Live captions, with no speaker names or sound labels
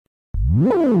Singer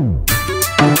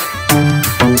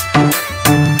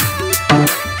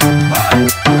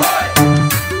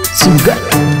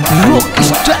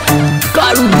Rockstar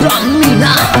Karuram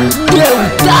Meena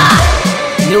Devta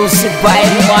Music by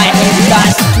Mahindra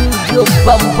Studio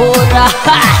Borkhera.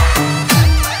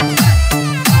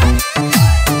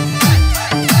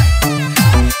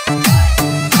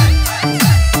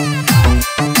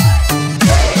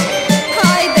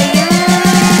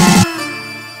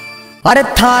 अरे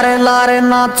थारे लारे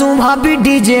नाचू भाभी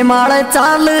डीजे मारे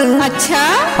चाल। अच्छा।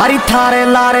 अरे थारे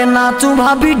लारे नाचू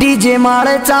भाभी डीजे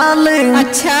मारे चाल।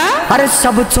 अच्छा। अरे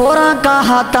सब छोरा का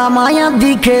हाथा माया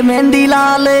दिखे मेहंदी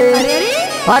लाल।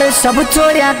 अरे सब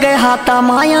छोरिया के हाथा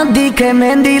माया दिखे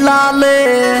मेहंदी लाल।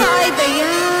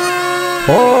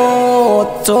 ओ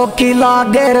चौकी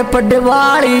लागे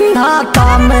पटवाड़ी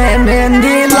हाथा में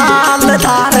मेहंदी लाल।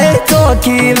 थारे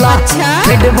चौकी ला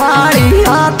पटवाड़ी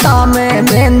हाथा में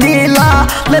मेहंदी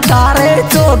लाल। थारे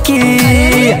चौकी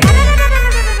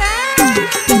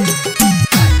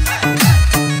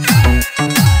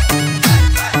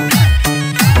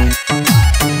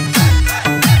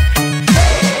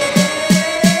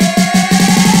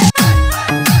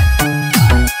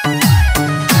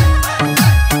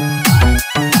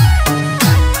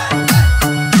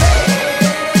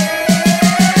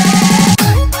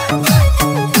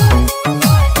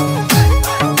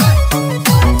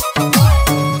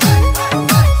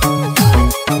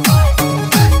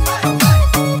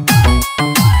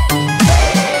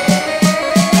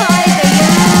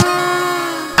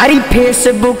अरे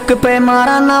फेसबुक पे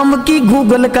मारा नाम की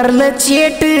गूगल कर ले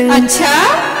चेट। अच्छा।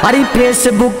 अरे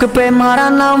फेसबुक पे मारा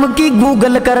नाम की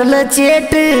गूगल कर ले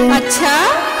चेट। अच्छा।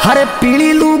 हर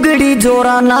पीली लुगड़ी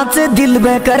जोरा नाचे दिल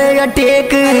पे करे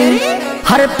अटैक।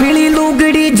 हर पीली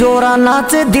लुगड़ी जोरा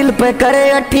नाचे दिल पे करे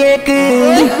अटैक।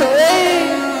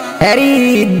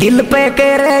 अरे दिल पे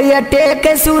करे अटैक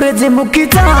सूरजमुखी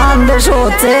चांद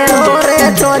सोचे रो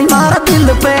रे चोरी मारा दिल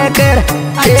पे कर।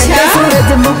 अच्छा।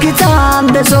 सूरजमुखी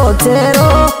चांद सोचे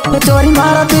रो चोरी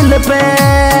मारा दिल पे।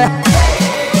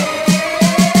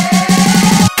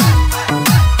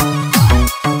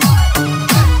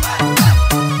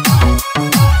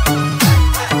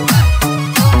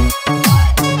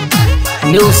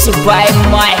 Music by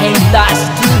Mahindra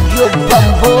Studio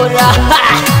Borkhera.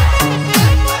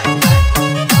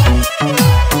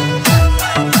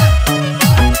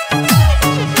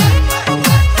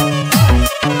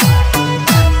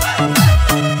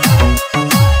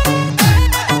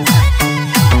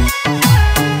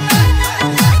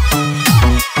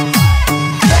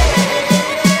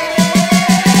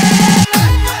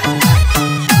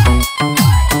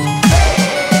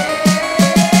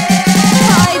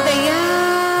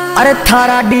 अरे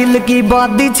थारा डील की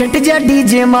बादी छट जा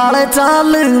डीजे मारे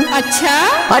चाल। अच्छा।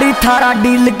 अरे थारा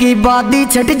डील की बादी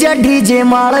छट जा डीजे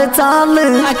मारे चाल।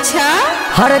 अच्छा।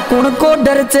 हर कुण को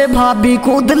डर से भाभी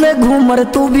कूद ले घूमर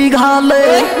तू भी घाल।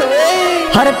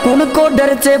 हर कुण को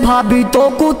डर से भाभी तो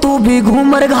को तू भी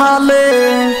घूमर घाल।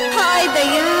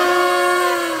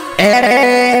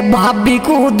 अरे भाभी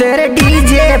कूद रे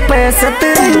डीजे पे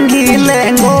सतरंगी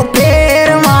लेंगो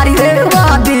फेर मारी रे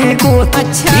भाभी कूद।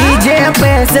 अच्छा। डीजे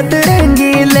पे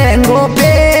सतरंगी लेंगो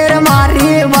फेर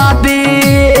मारी भाभी।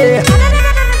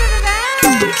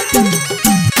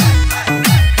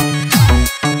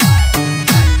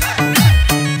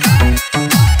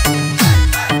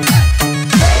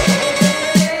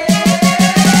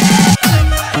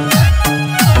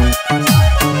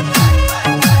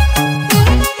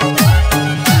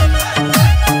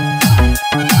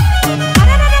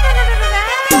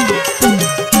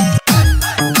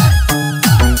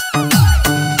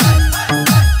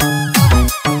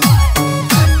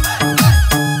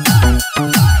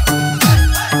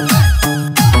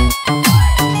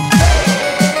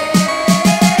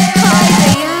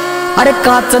 अरे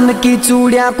काचन की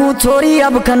चूड़िया को छोरी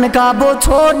अब खन का बो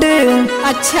छोड़।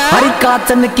 अच्छा। अरे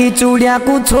काचन की चूड़िया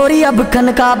को छोरी अब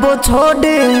खन का बो छोड़।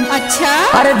 अच्छा।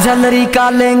 अरे झलरी का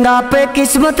लहंगा पे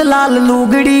किस्मत लाल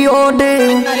लुगड़ी ओढ़।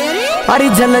 अरे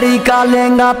झलरी का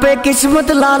लहंगा पे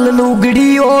किस्मत लाल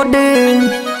लुगड़ी ओढ़।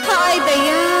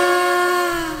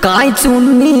 काई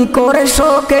चुन्नी कोरे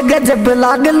शोक शोक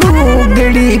लाग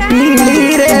लुगड़ी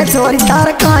पीली रे छोरी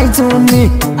तार काई चुन्नी।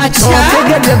 अच्छा।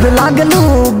 गजब लाग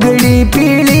लुगड़ी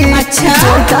पीली। अच्छा।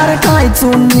 छोरी तार काई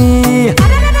चुन्नी।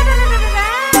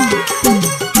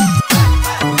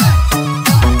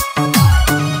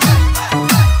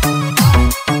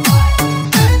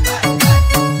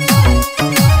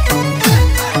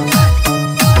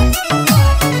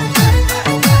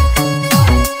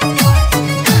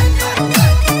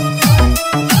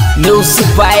 Music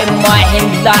by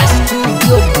Mahindra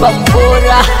Studio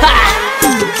Borkhera.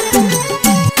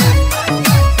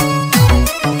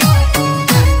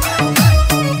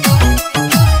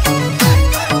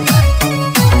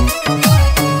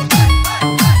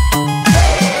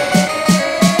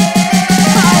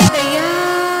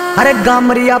 अरे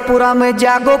गामरियापुरा में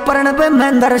जागो परण पे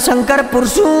महेंद्र शंकर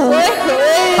पुरसू।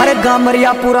 अरे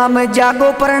गामरियापुरा में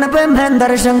जागो परण पे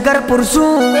महेंद्र शंकर पुरसू।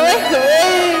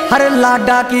 अरे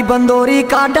लाडा की बंदोरी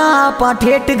काडा आपा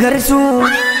ठेठ घर सू।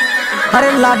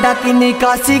 अरे लाडा की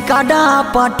निकासी काडा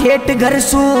आपा ठेठ घर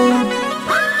सू।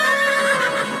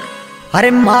 अरे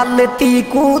मालती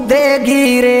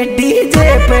कूदेगी रे डीजे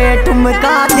पे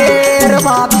ठुमका दे रे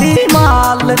बापी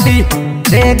मालती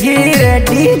देगी रे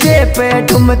डीजे पे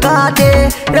ठुमका दे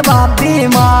रे बापी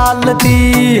मालती।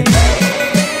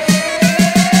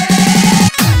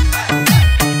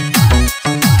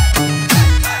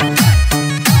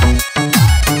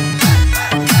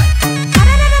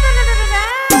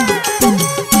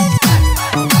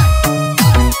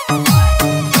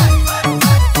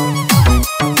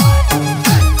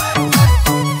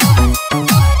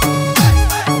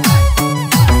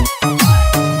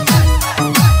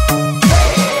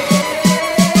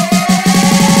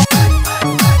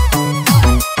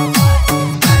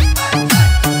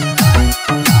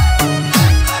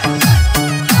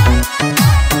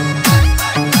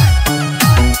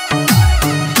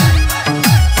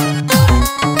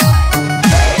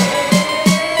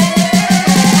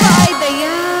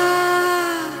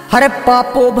 अरे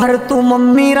पापो भर तू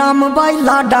मम्मी राम बाई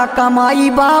लाडा कमाई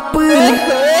बाप।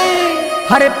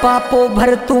 अरे पापो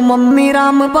भर तू मम्मी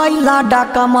राम बाई लाडा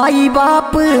कमाई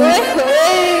बाप।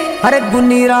 अरे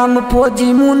गुनी राम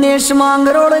फौजी मुनेश मांग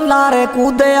रोड लारे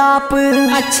कूदे आप।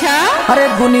 अच्छा अरे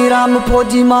गुनी राम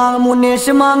फौजी मांग मुनेश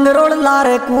मांग रोड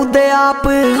लारे कूदे आप।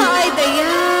 हाय दैया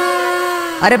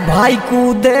अरे भाई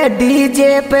कूदे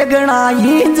डीजे पे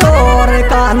गणाई जोर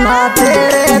का ना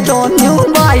तेरे दोनों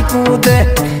भाई कूदे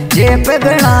जे पे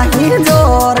गणाई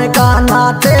जोर का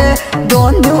नाते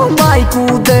दोनों भाई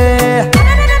कूदे।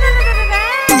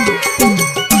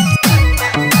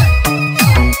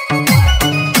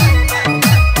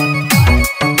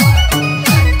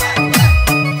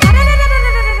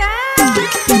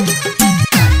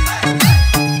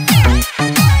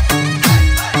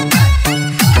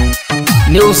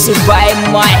 Music by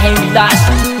Mahindra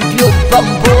Studio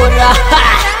Borkhera।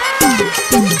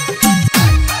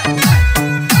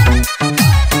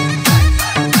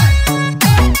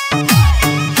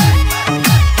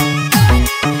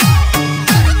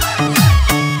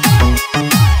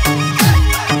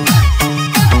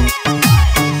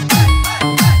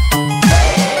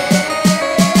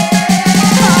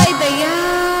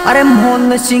 अरे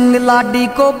मोहन सिंह लाडी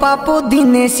को पापो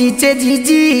दिनेशी चे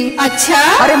जीजी। अच्छा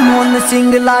अरे मोहन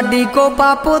सिंह लाडी को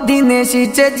पापो दिनेशी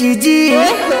चे जीजी।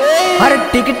 हर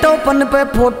टिकटोपन पे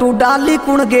फोटो डाली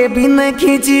कुणगे भी न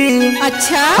खींची।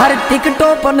 अच्छा हर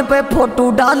टिकटोपन पे फोटो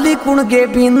डाली कुणगे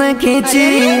भी न खींची।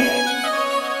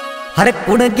 हर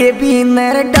कुणगे भी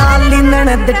नर डाली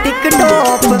ननद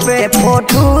टिकटॉप पे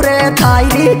फोटो रे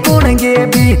थाई कुणगे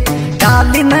भी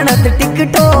डाली ननद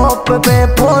टिकटॉप पे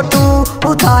फोटो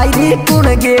उठाई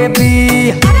कुणगे भी।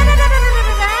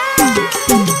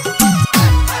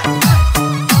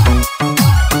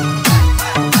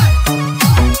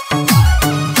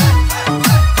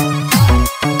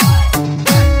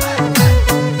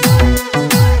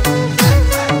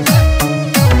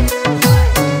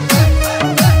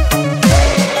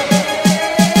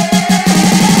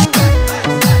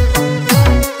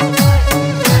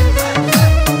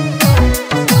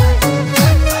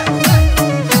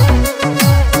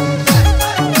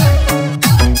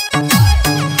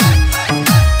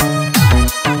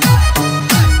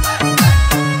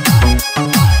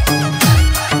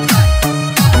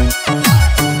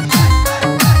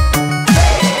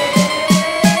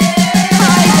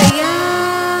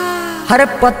 अरे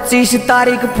 25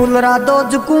 तारीख फुलरा दो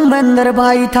जुकू महेंद्र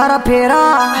भाई थारा फेरा।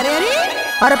 अरे अरे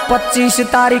अरे 25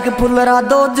 तारीख फुलरा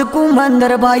दो जुकू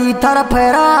महेंद्र भाई थारा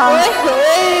फेरा।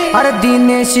 अरे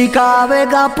दिनेशी का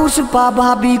आवेगा पुष्पा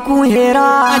भाभी को हेरा।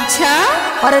 अच्छा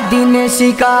अरे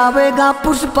दिनेशी का आवेगा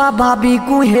पुष्पा भाभी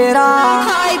को हेरा।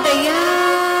 हाय दैया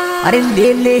अरे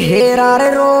ले ले हेरा रे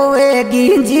रोएगी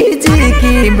जीजी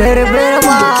की बेर बेर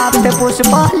बात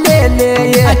पुष्पा ले ले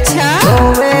ये। अच्छा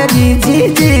रोएगी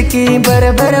जीजी की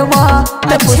बेर बेर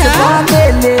बात पुष्पा ले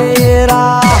ले रा।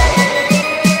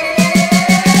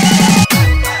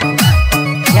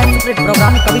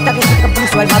 प्रोग्राम कविता के कंपनी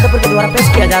𝗂𝗏 के द्वारा पेश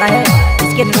किया जा रहा है।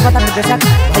 इसके निर्माता निर्देशक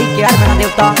भाई 𝗂𝗏𝗀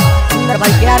देवता, सुंदर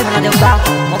भाई 𝗂𝗏𝗀 देवता।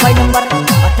 मोबाइल नंबर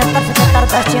 78 77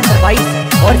 10 76 22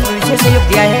 और इसमें विशेष सहयोग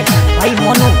दिया है भाई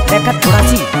मोनू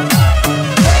𝗥𝗷𝗀𝗀।